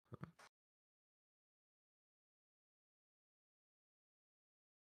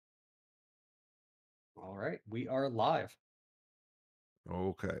right, we are live.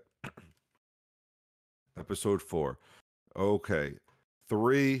 Okay. Episode 4. Okay.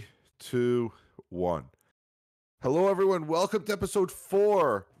 3, 2, 1. Hello, everyone. Welcome to episode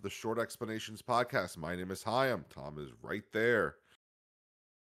 4 of the Short Explanations podcast. My name is Hyam. Tom is right there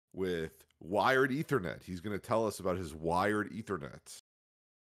with wired Ethernet. He's going to tell us about his wired Ethernet.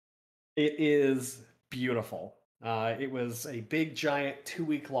 It is beautiful. It was a big, giant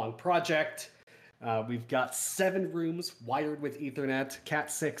 2-week-long project. We've got 7 rooms wired with Ethernet,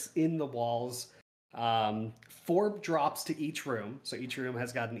 Cat6 in the walls, 4 drops to each room. So each room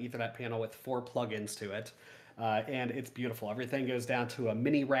has got an Ethernet panel with 4 plugins to it. And it's beautiful. Everything goes down to a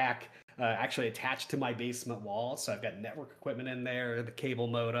mini rack, actually attached to my basement wall. So I've got network equipment in there, the cable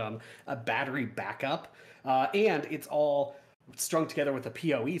modem, a battery backup, and it's all strung together with a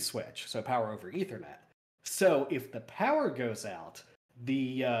PoE switch, so power over Ethernet. So if the power goes out,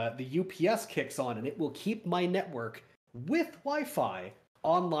 the UPS kicks on, and it will keep my network with Wi-Fi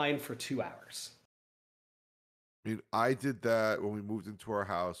online for 2 hours. I mean, I did that when we moved into our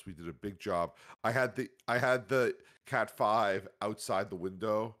house. We did a big job. I had the Cat 5 outside the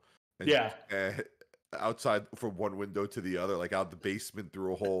window. And outside from one window to the other, like out the basement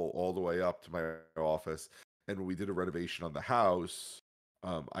through a hole all the way up to my office. And when we did a renovation on the house,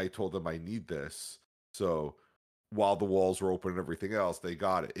 I told them I need this. So while the walls were open and everything else, they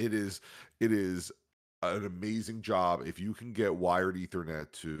got it. It is an amazing job. If you can get wired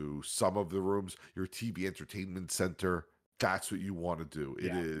Ethernet to some of the rooms, your TV entertainment center, that's what you want to do.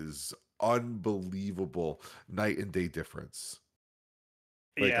 Yeah. It is unbelievable night and day difference.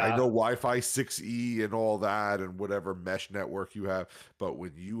 Like, I know Wi-Fi 6E and all that and whatever mesh network you have, but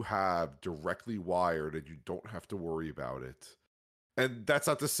when you have directly wired and you don't have to worry about it, and that's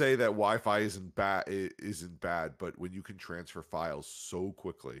not to say that Wi-Fi isn't bad, but when you can transfer files so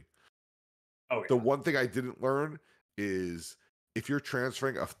quickly. The one thing I didn't learn is if you're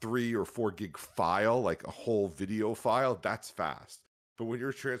transferring a 3 or 4 gig file, like a whole video file, that's fast. But when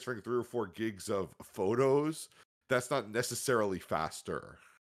you're transferring 3 or 4 gigs of photos, that's not necessarily faster.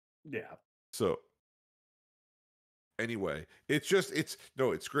 Yeah. So anyway, it's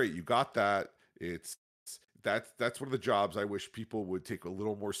great. You got that. That's one of the jobs I wish people would take a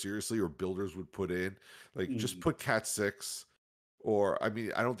little more seriously, or builders would put in. Like, just put Cat 6, or I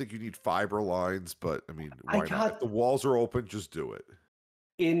mean, I don't think you need fiber lines, but I mean, why not? If the walls are open, just do it.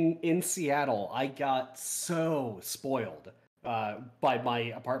 In Seattle, I got so spoiled by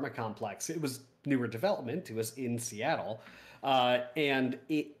my apartment complex. It was newer development. It was in Seattle, and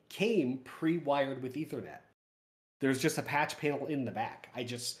it came pre-wired with Ethernet. There's just a patch panel in the back. I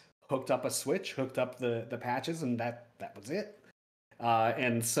just hooked up a switch, hooked up the patches, and that was it.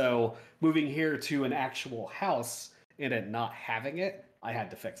 And so moving here to an actual house and it not having it, I had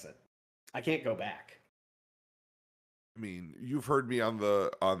to fix it. I can't go back. I mean, you've heard me on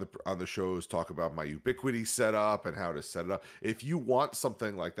the shows talk about my Ubiquity setup and how to set it up. If you want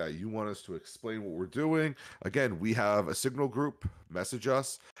something like that, you want us to explain what we're doing, again, we have a Signal group. Message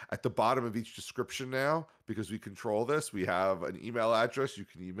us at the bottom of each description now, because we control this. We have an email address. You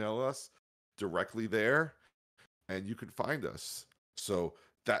can email us directly there, and you can find us. So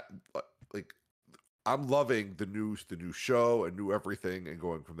that, like, I'm loving the new show and new everything and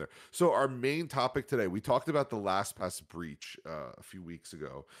going from there. So our main topic today, we talked about the LastPass breach a few weeks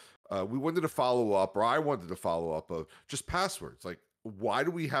ago. We wanted to follow up, or I wanted to follow up, of just passwords. Like, why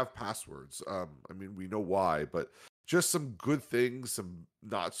do we have passwords? I mean, we know why, but just some good things, some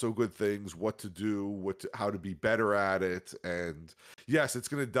not so good things, what to do, how to be better at it. And yes, it's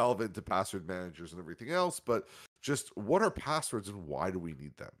going to delve into password managers and everything else, but just what are passwords and why do we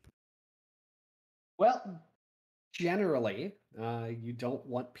need them? Well, generally, you don't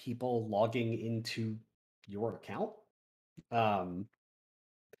want people logging into your account.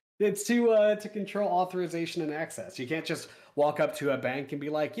 It's to control authorization and access. You can't just walk up to a bank and be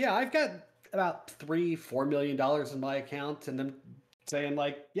like, "Yeah, I've got about $3-4 million in my account," and then saying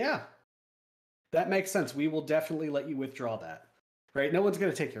like, "Yeah, that makes sense. We will definitely let you withdraw that." Right? No one's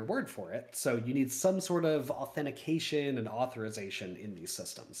going to take your word for it. So you need some sort of authentication and authorization in these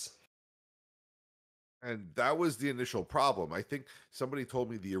systems. And that was the initial problem. I think somebody told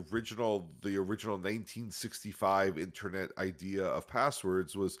me the original 1965 internet idea of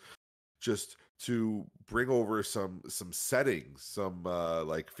passwords was just to bring over some settings, some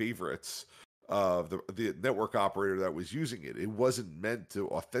like favorites of the network operator that was using it. It wasn't meant to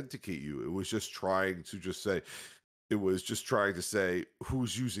authenticate you. It was just trying to say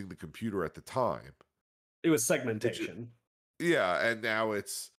who's using the computer at the time. It was segmentation. Yeah, and now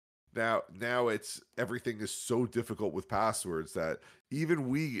it's Now it's everything is so difficult with passwords that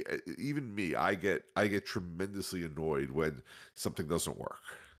even me, I get tremendously annoyed when something doesn't work.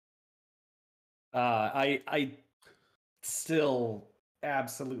 I still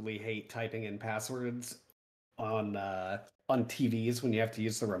absolutely hate typing in passwords on TVs when you have to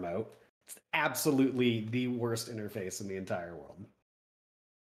use the remote. It's absolutely the worst interface in the entire world.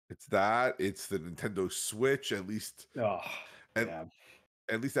 It's the Nintendo Switch, Oh, at, yeah.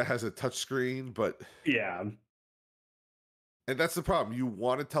 at least that has a touchscreen, but Yeah. and that's the problem. You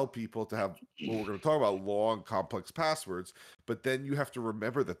want to tell people to have, well, we're going to talk about long, complex passwords, but then you have to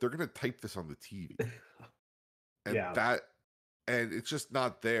remember that they're going to type this on the TV. And Yeah. and it's just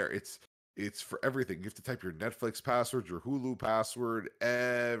not there. It's for everything. You have to type your Netflix password, your Hulu password,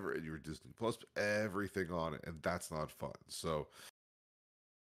 your Disney Plus, everything on it, and that's not fun. So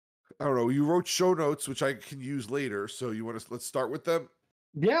I don't know. You wrote show notes, which I can use later. So let's start with them.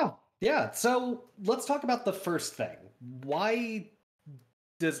 Yeah. Yeah. So let's talk about the first thing. Why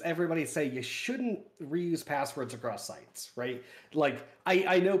does everybody say you shouldn't reuse passwords across sites, right? Like,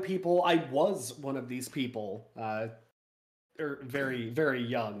 I know people, I was one of these people, very, very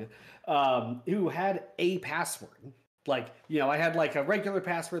young, who had a password. Like, I had like a regular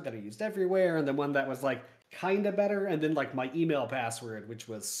password that I used everywhere, and then one that was like kind of better, and then like my email password, which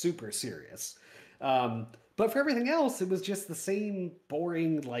was super serious. But for everything else, it was just the same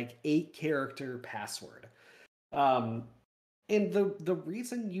boring, like 8-character password. Um, and the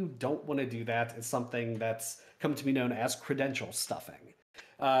reason you don't want to do that is something that's come to be known as credential stuffing,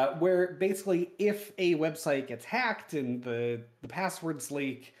 where basically if a website gets hacked and the passwords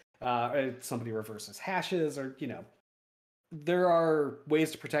leak, or somebody reverses hashes, or there are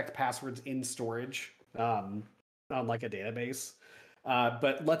ways to protect passwords in storage, on like a database.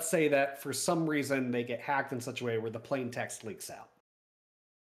 But let's say that for some reason they get hacked in such a way where the plain text leaks out.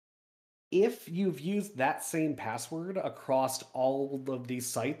 If you've used that same password across all of these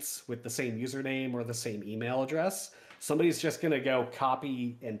sites with the same username or the same email address, somebody's just going to go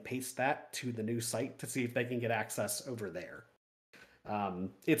copy and paste that to the new site to see if they can get access over there.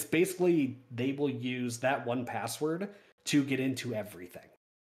 It's basically they will use that one password to get into everything.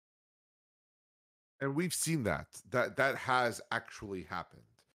 And we've seen that has actually happened.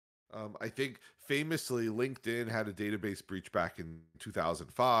 I think famously LinkedIn had a database breach back in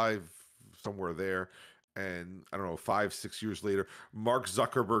 2005, somewhere there. And I don't know, 5, 6 years later, Mark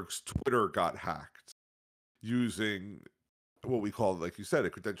Zuckerberg's Twitter got hacked using what we call, like you said, a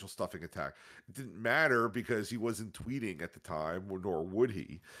credential stuffing attack. It didn't matter because he wasn't tweeting at the time, nor would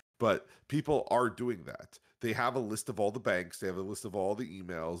he. But people are doing that. They have a list of all the banks. They have a list of all the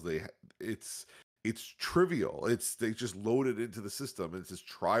emails. It's trivial. They just load it into the system and says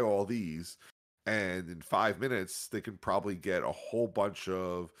try all these, and in 5 minutes they can probably get a whole bunch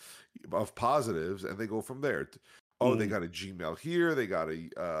of positives, and they go from there. Oh, they got a Gmail here. They got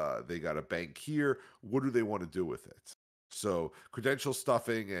a bank here. What do they want to do with it? So credential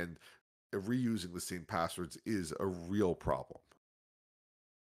stuffing and reusing the same passwords is a real problem.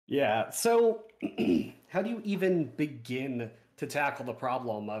 Yeah. So, how do you even begin to tackle the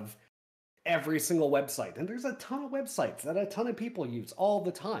problem of every single website? And there's a ton of websites that a ton of people use all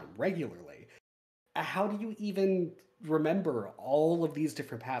the time, regularly. How do you even remember all of these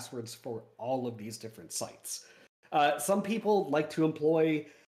different passwords for all of these different sites? Some people like to employ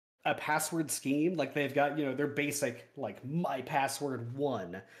a password scheme, like they've got their basic like my password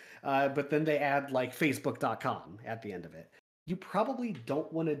one, but then they add like facebook.com at the end of it. You probably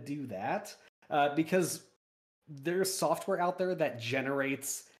don't want to do that, because there's software out there that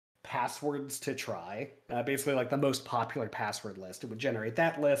generates passwords to try, basically like the most popular password list. It would generate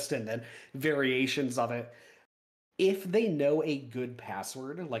that list and then variations of it. If they know a good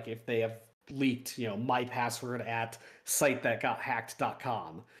password, like if they have leaked my password at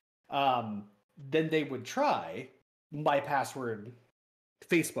site-that-got-hacked.com, then they would try my password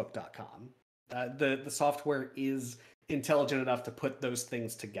facebook.com. The software is intelligent enough to put those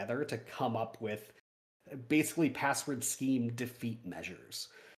things together to come up with basically password scheme defeat measures.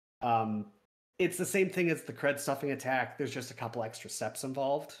 It's the same thing as the cred stuffing attack. There's just a couple extra steps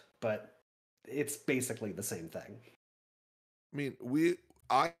involved, but it's basically the same thing. I mean,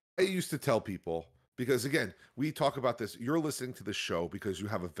 I used to tell people, because again, we talk about this. You're listening to the show because you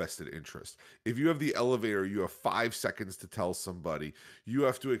have a vested interest. If you have the elevator, you have 5 seconds to tell somebody. You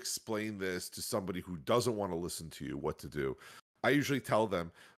have to explain this to somebody who doesn't want to listen to you what to do. I usually tell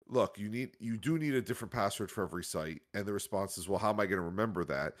them, look, you do need a different password for every site. And the response is, well, how am I going to remember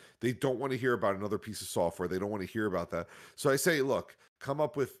that? They don't want to hear about another piece of software. They don't want to hear about that. So I say, look, come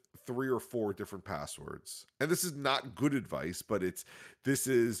up with 3 or 4 different passwords. And this is not good advice, but this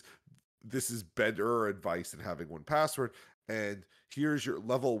is this is better advice than having one password. And here's your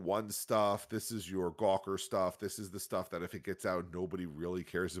level 1 stuff. This is your Gawker stuff. This is the stuff that if it gets out, nobody really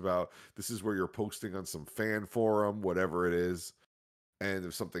cares about. This is where you're posting on some fan forum, whatever it is. And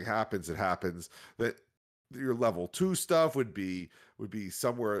if something happens, it happens. That your level 2 stuff would be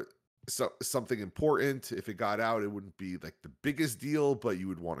somewhere, something important. If it got out, it wouldn't be like the biggest deal, but you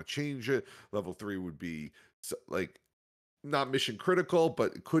would want to change it. Level 3 would be like not mission critical,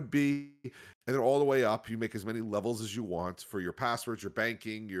 but it could be. And then all the way up, you make as many levels as you want for your passwords, your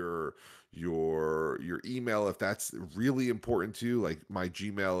banking, your email, if that's really important to you. Like my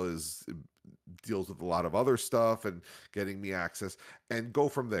Gmail deals with a lot of other stuff and getting me access, and go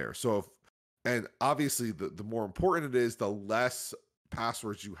from there. So and obviously the more important it is, the less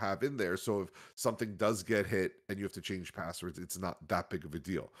passwords you have in there. So if something does get hit and you have to change passwords, it's not that big of a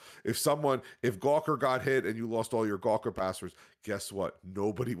deal. If Gawker got hit and you lost all your Gawker passwords, guess what?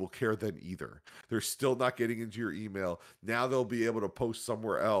 Nobody will care then either. They're still not getting into your email. Now they'll be able to post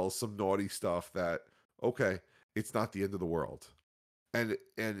somewhere else some naughty stuff that, okay, it's not the end of the world. And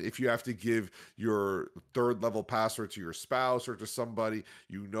if you have to give your 3rd level password to your spouse or to somebody,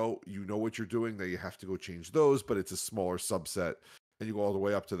 you know what you're doing, that you have to go change those, but it's a smaller subset. And you go all the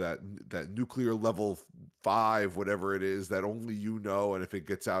way up to that nuclear level 5, whatever it is, that only you know. And if it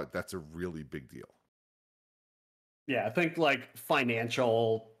gets out, that's a really big deal. Yeah, I think like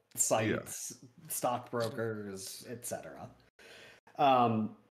financial sites, stockbrokers, etc.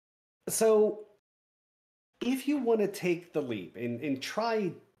 So if you want to take the leap and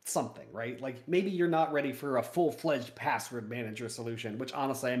try something, right? Like maybe you're not ready for a full-fledged password manager solution, which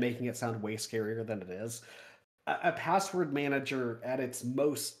honestly I'm making it sound way scarier than it is. A password manager at its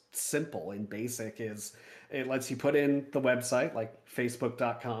most simple and basic is it lets you put in the website like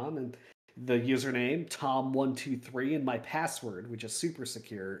facebook.com and the username Tom123 and my password, which is super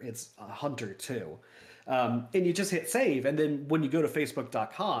secure. It's Hunter2. And you just hit save. And then when you go to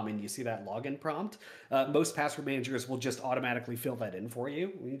facebook.com and you see that login prompt, most password managers will just automatically fill that in for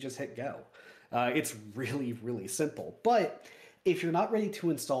you. You just hit go. It's really, really simple. But if you're not ready to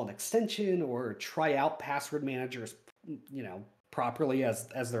install an extension or try out password managers, properly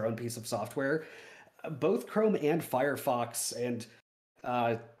as their own piece of software, both Chrome and Firefox and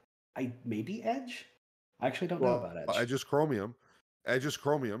maybe Edge. I actually don't know about Edge. Edge is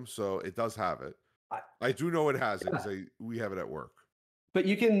Chromium, so it does have it. I do know it has it because we have it at work. But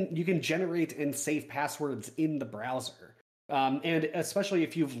you can generate and save passwords in the browser. And especially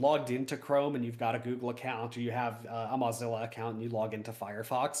if you've logged into Chrome and you've got a Google account or you have a Mozilla account and you log into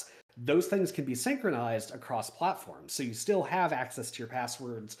Firefox, those things can be synchronized across platforms. So you still have access to your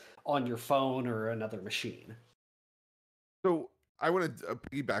passwords on your phone or another machine. So I want to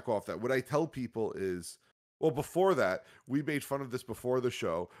piggyback off that. What I tell people is, well, before that, we made fun of this before the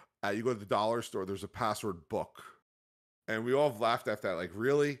show. You go to the dollar store, there's a password book. And we all have laughed at that, like,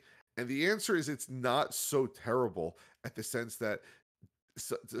 really? And the answer is it's not so terrible, at the sense that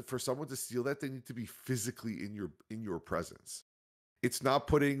for someone to steal that, they need to be physically in your presence. It's not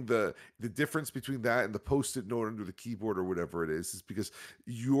putting the difference between that and the post-it note under the keyboard or whatever it is because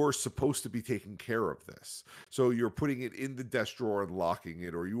you're supposed to be taking care of this. So you're putting it in the desk drawer and locking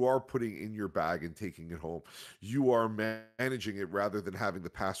it, or you are putting it in your bag and taking it home. You are managing it rather than having the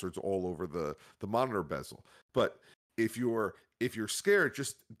passwords all over the monitor bezel. But if you're scared,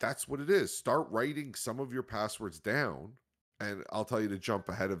 just that's what it is. Start writing some of your passwords down. And I'll tell you to jump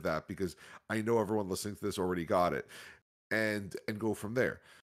ahead of that because I know everyone listening to this already got it. And go from there.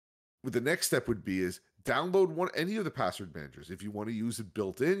 The next step would be is download any of the password managers. If you want to use it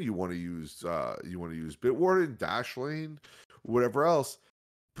built in, you want to use Bitwarden, Dashlane, whatever else,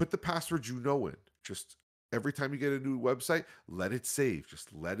 put the passwords in. Just every time you get a new website, let it save.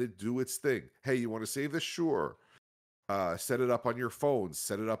 Just let it do its thing. Hey, you want to save this? Sure. Set it up on your phone.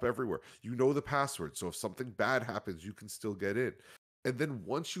 Set it up everywhere. You know the password. So if something bad happens, you can still get in. And then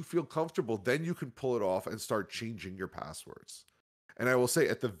once you feel comfortable, then you can pull it off and start changing your passwords. And I will say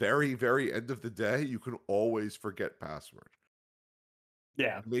at the very, very end of the day, you can always forget password.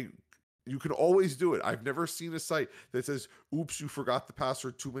 Yeah. You can always do it. I've never seen a site that says, oops, you forgot the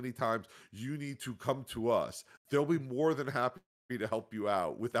password too many times. You need to come to us. They'll be more than happy to help you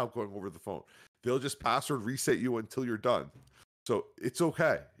out without going over the phone. They'll just password reset you until you're done. So it's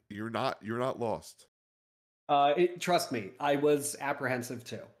okay. You're not lost. Trust me, I was apprehensive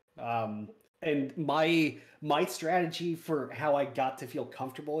too. And my strategy for how I got to feel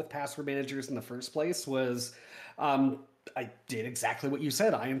comfortable with password managers in the first place was I did exactly what you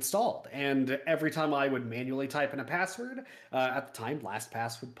said. I installed, and every time I would manually type in a password, at the time,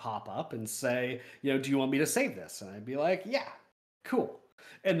 LastPass would pop up and say, do you want me to save this? And I'd be like, yeah, cool.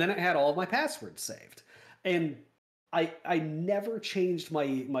 And then it had all of my passwords saved, and I never changed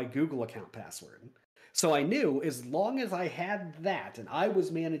my Google account password. So I knew as long as I had that and I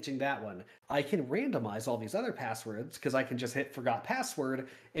was managing that one, I can randomize all these other passwords because I can just hit forgot password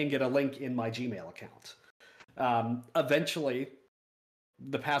and get a link in my Gmail account. Eventually,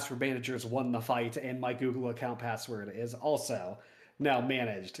 the password managers won the fight, and my Google account password is also now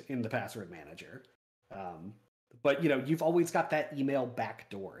managed in the password manager. Um, but you've always got that email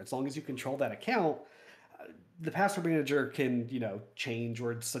backdoor. As long as you control that account, the password manager can, change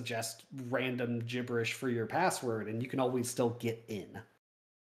or suggest random gibberish for your password, and you can always still get in.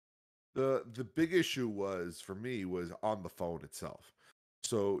 The big issue was for me was on the phone itself.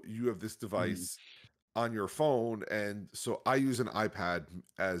 So you have this device on your phone, and so I use an iPad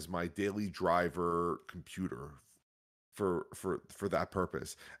as my daily driver computer for that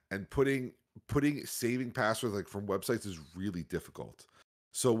purpose. And putting saving passwords like from websites is really difficult.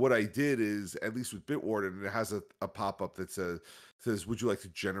 So what I did is, at least with Bitwarden, and it has a pop-up that says, would you like to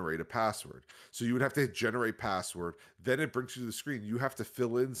generate a password? So you would have to hit generate password, then it brings you to the screen. You have to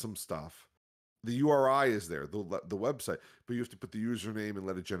fill in some stuff. The URI is there, the website, but you have to put the username and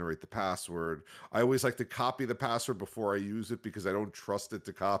let it generate the password. I always like to copy the password before I use it because I don't trust it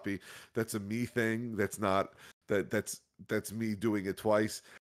to copy. That's a me thing. That's not that's me doing it twice,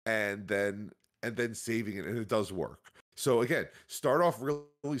 and then saving it, and it does work. So again, start off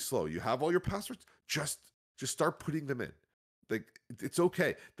really slow. You have all your passwords, just start putting them in. Like, it's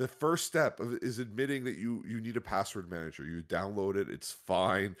okay. The first step is admitting that you need a password manager. You download it, it's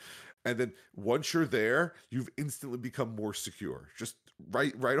fine. And then once you're there, you've instantly become more secure. Just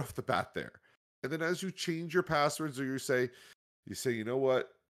right off the bat there. And then as you change your passwords, or you say, you know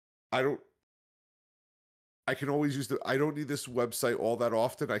what? I can always I don't need this website all that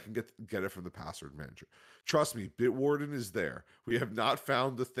often. I can get it from the password manager. Trust me, Bitwarden is there. We have not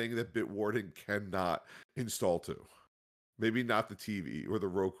found the thing that Bitwarden cannot install to. Maybe not the TV or the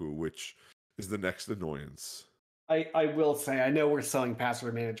Roku, which is the next annoyance. I will say, I know we're selling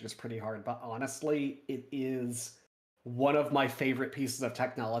password managers pretty hard, but honestly, it is one of my favorite pieces of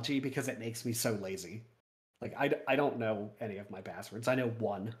technology because it makes me so lazy. Like, I don't know any of my passwords. I know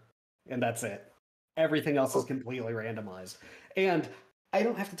one, and that's it. Everything else is completely randomized. And I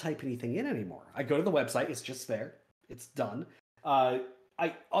don't have to type anything in anymore. I go to the website, it's just there. It's done. I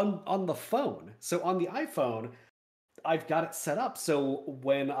on the phone. So on the iPhone, I've got it set up so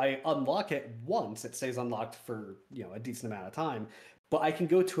when I unlock it once, it stays unlocked for a decent amount of time. But I can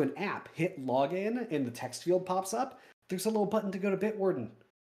go to an app, hit login, and the text field pops up. There's a little button to go to Bitwarden,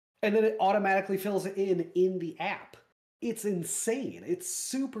 and then it automatically fills it in the app. It's insane. It's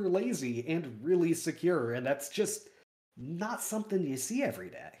super lazy and really secure, and that's just not something you see every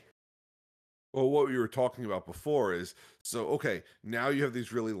day. Well, what we were talking about before is, so, okay, now you have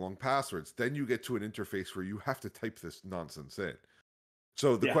these really long passwords. Then you get to an interface where you have to type this nonsense in.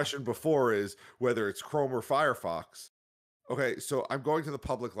 So the question before is whether it's Chrome or Firefox. Okay, so I'm going to the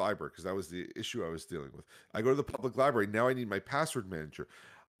public library because that was the issue I was dealing with. I go to the public library. Now I need my password manager.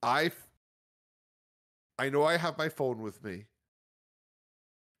 I know I have my phone with me.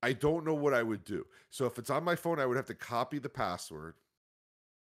 I don't know what I would do. So if it's on my phone, I would have to copy the password.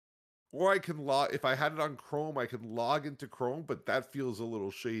 Or I can if I had it on Chrome, I can log into Chrome, but that feels a little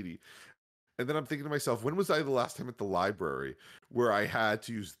shady. And then I'm thinking to myself, when was I the last time at the library where I had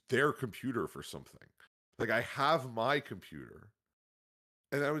to use their computer for something? Like, I have my computer.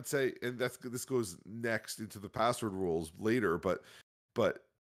 And I would say, and this goes next into the password rules later, but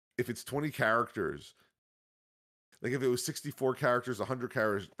if it's 20 characters, like if it was 64 characters, 100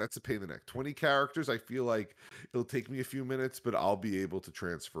 characters, that's a pain in the neck. 20 characters, I feel like it'll take me a few minutes, but I'll be able to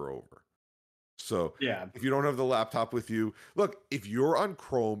transfer over. So if you don't have the laptop with you, look, if you're on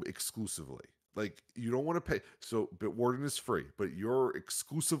Chrome exclusively, like, you don't want to pay. So Bitwarden is free, but you're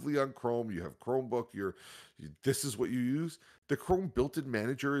exclusively on Chrome. You have Chromebook. This is what you use. The Chrome built-in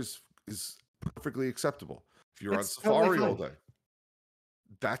manager is perfectly acceptable. If you're on Safari all day,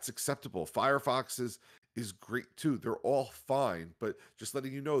 that's acceptable. Firefox is great too. They're all fine, but just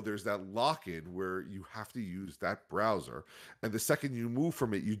letting you know, there's that lock-in where you have to use that browser. And the second you move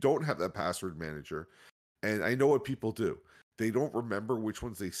from it, you don't have that password manager. And I know what people do. They don't remember which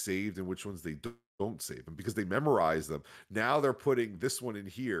ones they saved and which ones they don't save. And because they memorize them, now they're putting this one in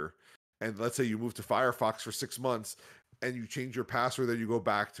here. And let's say you move to Firefox for 6 months. and you change your password, then you go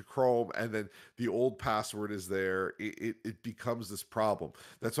back to Chrome, and then the old password is there. It becomes this problem.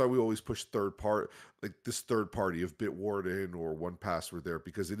 That's why we always push like this third party of Bitwarden or 1Password there,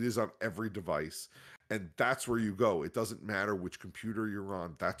 because it is on every device, and that's where you go. It doesn't matter which computer you're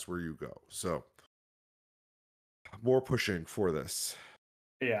on. That's where you go. So more pushing for this.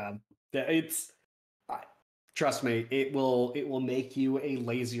 Yeah, it's trust me, it will make you a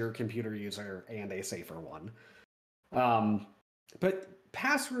lazier computer user and a safer one. But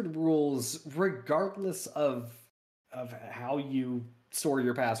password rules, regardless of how you store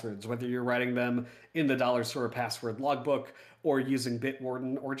your passwords, whether you're writing them in the dollar store password logbook or using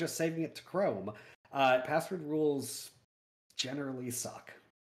Bitwarden or just saving it to Chrome, password rules generally suck.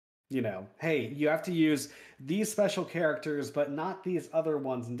 Hey, you have to use these special characters, but not these other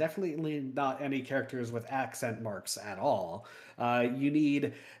ones, and definitely not any characters with accent marks at all. You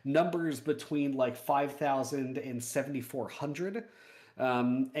need numbers between like 5,000 and 7,400,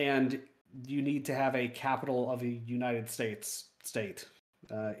 and you need to have a capital of a United States state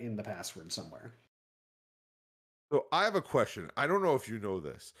in the password somewhere. So I have a question. I don't know if you know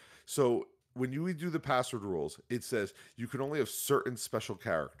this. So when you do the password rules, it says you can only have certain special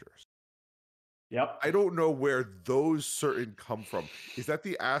characters. Yep. I don't know where those certain come from. Is that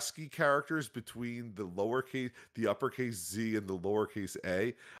the ASCII characters between the uppercase Z and the lowercase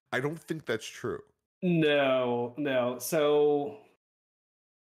a? I don't think that's true. No, no. So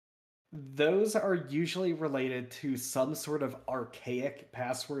those are usually related to some sort of archaic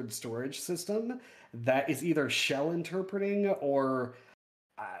password storage system that is either shell interpreting or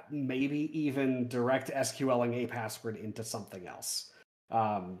maybe even direct SQLing a password into something else.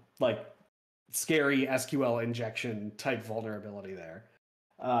 Like scary SQL injection type vulnerability there.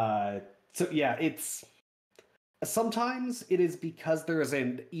 So yeah, it's sometimes it is because there is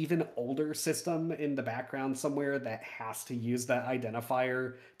an even older system in the background somewhere that has to use that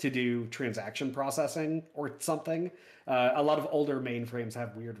identifier to do transaction processing or something. A lot of older mainframes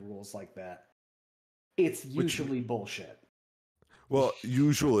have weird rules like that. It's Which, usually bullshit. well,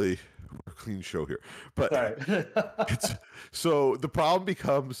 usually we're a clean show here, but Sorry. it's so the problem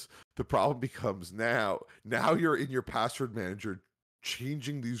becomes now you're in your password manager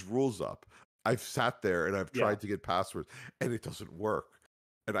changing these rules up. I've sat there and I've Yeah. tried to get passwords and it doesn't work.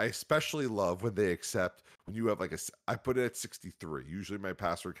 And I especially love when they accept when you have I put it at 63. Usually my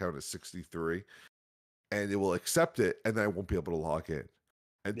password count is 63 and it will accept it and then I won't be able to log in.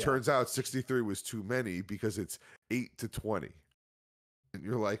 And Yeah. turns out 63 was too many because it's 8 to 20. And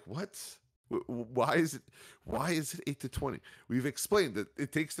you're like, what? Why is it 8 to 20? We've explained that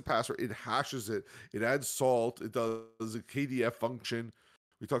it takes the password, it hashes it, it adds salt, it does a KDF function.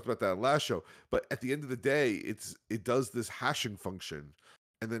 We talked about that last show. But at the end of the day, it does this hashing function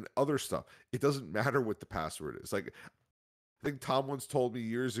and then other stuff. It doesn't matter what the password is. Like I think Tom once told me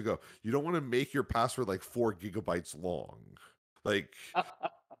years ago, you don't want to make your password like 4 GB long. Like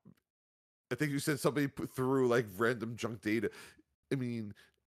I think you said somebody put through like random junk data. I mean,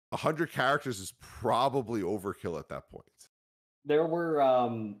 100 characters is probably overkill at that point. There were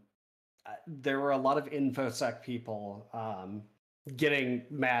um there were a lot of infosec people getting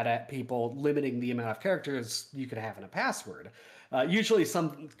mad at people limiting the amount of characters you could have in a password. Usually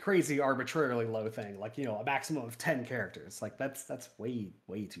some crazy arbitrarily low thing, like a maximum of 10 characters. Like that's way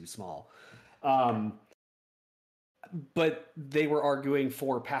too small. Um, but they were arguing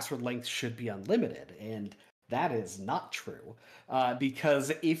for password length should be unlimited, and that is not true.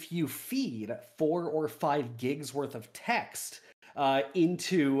 Because if you feed 4 or 5 gigs worth of text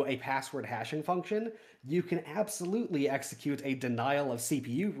into a password hashing function, you can absolutely execute a denial of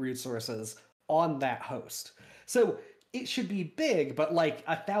CPU resources on that host. So it should be big, but like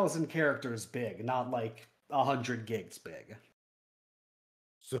 1,000 characters big, not like 100 gigs big.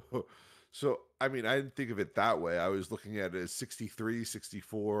 So, so I mean, I didn't think of it that way. I was looking at it as 63,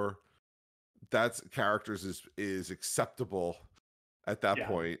 64. That's characters is acceptable at that Yeah.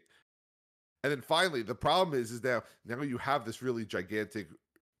 point. And then finally, the problem is now you have this really gigantic,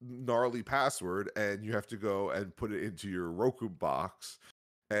 gnarly password, and you have to go and put it into your Roku box,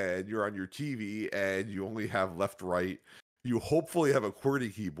 and you're on your TV, and you only have left, right. You hopefully have a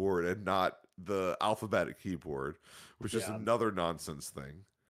QWERTY keyboard and not the alphabetic keyboard, which is Yeah. another nonsense thing.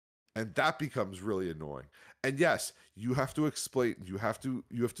 And that becomes really annoying. And yes, you have to explain, you have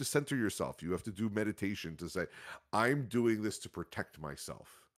to center yourself. You have to do meditation to say, I'm doing this to protect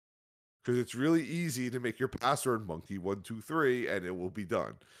myself. Because it's really easy to make your password monkey123 and it will be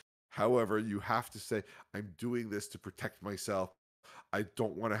done. However, you have to say, I'm doing this to protect myself. I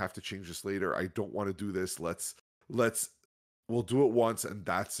don't want to have to change this later. I don't want to do this. We'll do it once and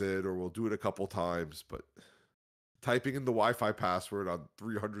that's it, or we'll do it a couple times. But typing in the Wi-Fi password on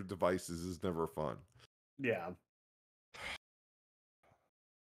 300 devices is never fun. Yeah.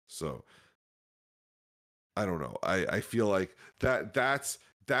 So I don't know. I feel like that's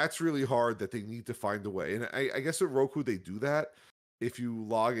really hard, that they need to find a way. And I guess at Roku they do that. If you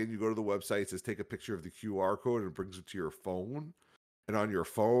log in, you go to the website, it says take a picture of the QR code and it brings it to your phone. And on your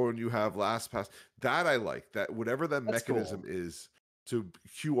phone you have LastPass. That I like. That whatever that That's mechanism cool. is to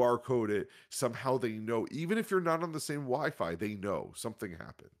QR code it, somehow they know, even if you're not on the same Wi-Fi, they know something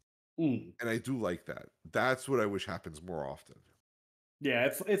happened. Mm. And I do like that. That's what I wish happens more often. Yeah,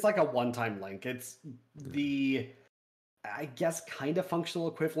 it's like a one-time link. It's Yeah. the, I guess, kind of functional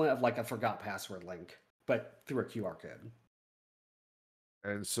equivalent of like a forgot password link, but through a QR code.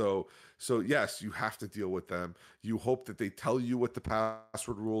 And so yes, you have to deal with them. You hope that they tell you what the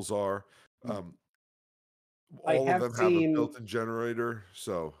password rules are. Um, I all of have them have a seen, built-in generator,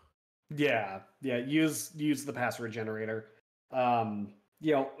 so yeah, use the password generator. You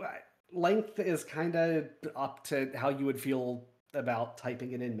know, length is kind of up to how you would feel about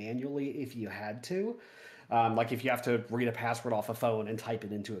typing it in manually if you had to. Like if you have to read a password off a phone and type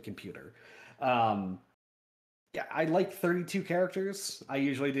it into a computer. Um, yeah, I like 32 characters. I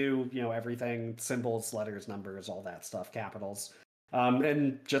usually do, everything, symbols, letters, numbers, all that stuff, capitals.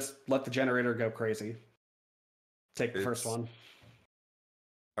 And just let the generator go crazy. Take the first it's one.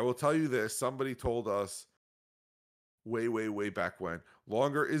 I will tell you this, somebody told us way back when,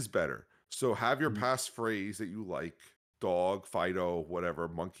 longer is better. So have your Mm. passphrase that you like, dog, Fido, whatever,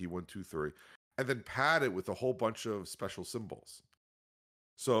 monkey 123, and then pad it with a whole bunch of special symbols.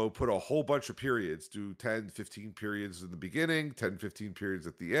 So put a whole bunch of periods, do 10, 15 periods in the beginning, 10, 15 periods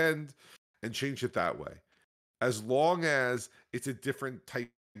at the end, and change it that way. As long as it's a different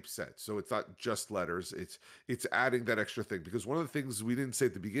typeset. So it's not just letters, it's adding that extra thing. Because one of the things we didn't say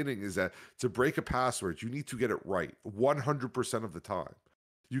at the beginning is that to break a password, you need to get it right 100% of the time.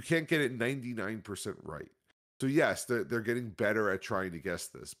 You can't get it 99% right. So yes, they're getting better at trying to guess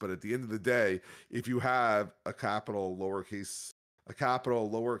this. But at the end of the day, if you have a capital, lowercase,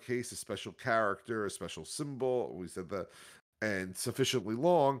 a special character, a special symbol, we said that, and sufficiently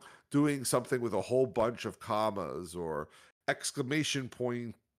long, doing something with a whole bunch of commas or exclamation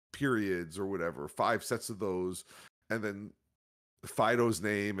point periods or whatever, 5 sets of those, and then Fido's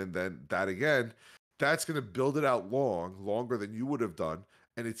name, and then that again, that's going to build it out longer than you would have done,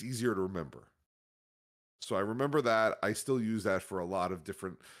 and it's easier to remember. So I remember that. I still use that for a lot of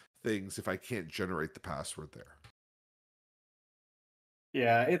different things if I can't generate the password there.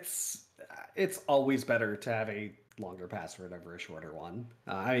 Yeah, it's always better to have a longer password over a shorter one.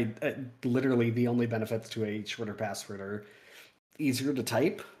 Literally the only benefits to a shorter password are easier to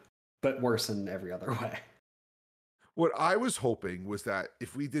type, but worse in every other way. What I was hoping was that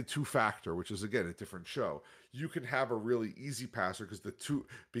if we did two-factor, which is again a different show, you can have a really easy password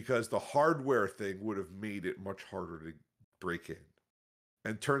because the hardware thing would have made it much harder to break in.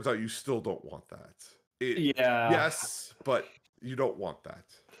 And turns out you still don't want that. Yeah, Yes, but you don't want that.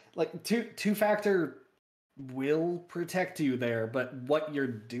 like two-factor will protect you there, but what you're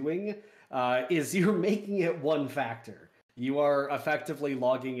doing is you're making it one factor. You are effectively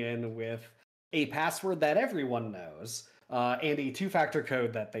logging in with a password that everyone knows and a two-factor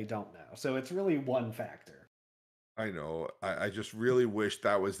code that they don't know. So it's really one factor. I know. I just really wish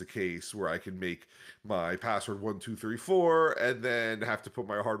that was the case where I can make my password 1234 and then have to put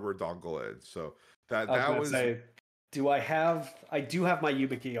my hardware dongle in. So that I was that gonna was say, I do have my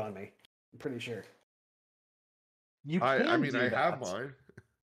YubiKey on me. I'm pretty sure. You I can mean do I have that. mine.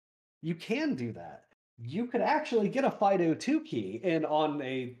 You can do that. You could actually get a FIDO2 key, and on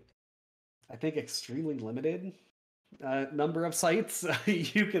a, I think, extremely limited number of sites,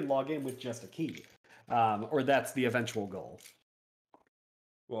 you can log in with just a key, or that's the eventual goal.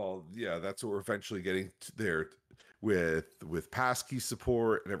 Well, yeah, that's what we're eventually getting there with passkey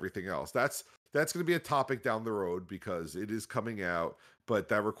support and everything else. That's going to be a topic down the road because it is coming out, but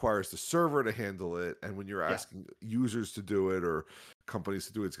that requires the server to handle it. And when you're Yeah. asking users to do it or companies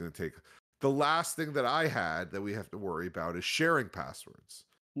to do it, it's going to take. The last thing that I had that we have to worry about is sharing passwords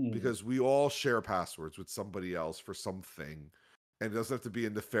Hmm. because we all share passwords with somebody else for something. And it doesn't have to be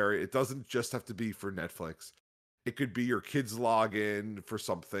in the ferry. It doesn't just have to be for Netflix. It could be your kids login for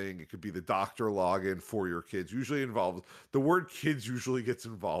something. It could be the doctor login for your kids. Usually involved. The word kids usually gets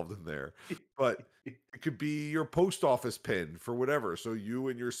involved in there, but it could be your post office pin for whatever. So you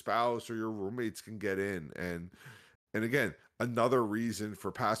and your spouse or your roommates can get in. And again, another reason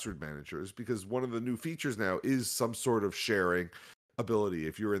for password managers, because one of the new features now is some sort of sharing ability.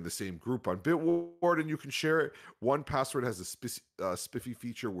 If you're in the same group on Bitward and you can share it, one password has a spiffy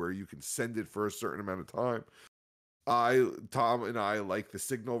feature where you can send it for a certain amount of time. Tom and I like the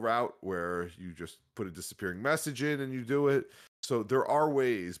Signal route where you just put a disappearing message in and you do it. So there are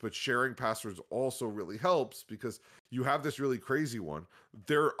ways, but sharing passwords also really helps because you have this really crazy one.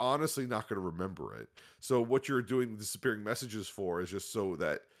 They're honestly not going to remember it. So what you're doing disappearing messages for is just so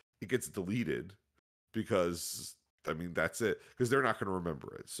that it gets deleted because I mean that's it because they're not going to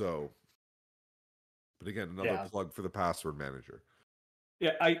remember it. So, but again, another plug for the password manager.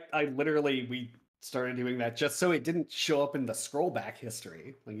 Yeah, I literally we started doing that just so it didn't show up in the scroll back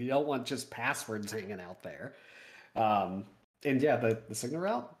history. Like you don't want just passwords hanging out there. And yeah, the Signal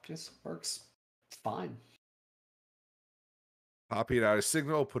route just works fine. Copy it out of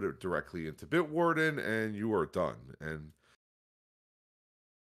Signal, put it directly into Bitwarden, and you are done. And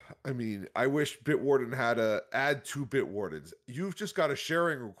I mean, I wish Bitwarden had a add to Bitwardens. You've just got a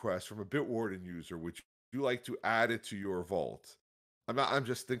sharing request from a Bitwarden user, which you like to add it to your vault. I'm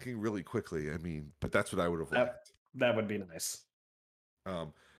just thinking really quickly. I mean, but that's what I would have liked. That would be nice.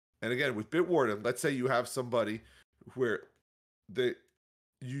 And again, with Bitwarden, let's say you have somebody where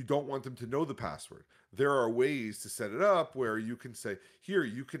you don't want them to know the password. There are ways to set it up where you can say, here,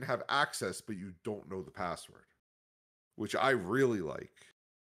 you can have access, but you don't know the password, which I really like.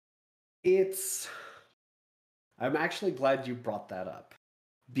 I'm actually glad you brought that up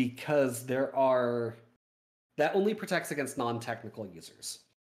because that only protects against non-technical users.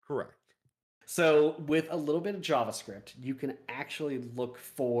 Correct. So with a little bit of JavaScript, you can actually look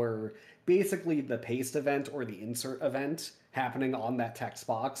for basically the paste event or the insert event happening on that text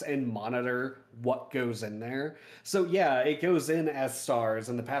box and monitor what goes in there. So yeah, it goes in as stars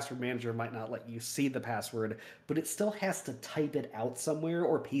and the password manager might not let you see the password, but it still has to type it out somewhere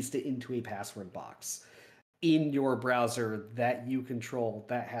or paste it into a password box in your browser that you control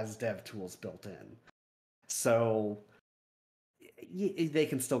that has dev tools built in. So they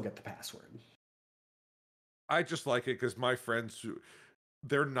can still get the password. I just like it because my friends,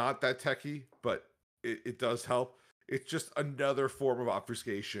 they're not that techie, but it does help. It's just another form of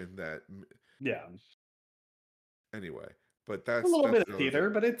obfuscation that. Yeah. Anyway, but that's a little bit of theater,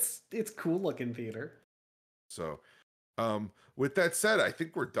 but it's cool looking theater. So, with that said, I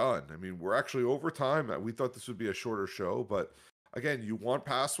think we're done. I mean, we're actually over time. We thought this would be a shorter show, but again, you want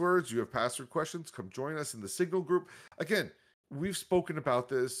passwords, you have password questions, come join us in the Signal group. Again, we've spoken about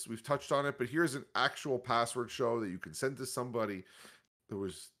this, we've touched on it, but here's an actual password show that you can send to somebody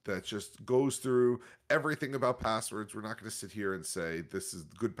that just goes through everything about passwords. We're not going to sit here and say this is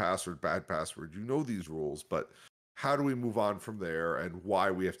good password, bad password. You know these rules, but how do we move on from there and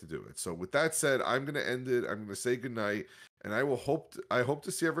why we have to do it? So with that said, I'm going to end it. I'm going to say goodnight, and I hope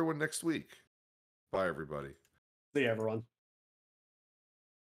to see everyone next week. Bye, everybody. See you, everyone.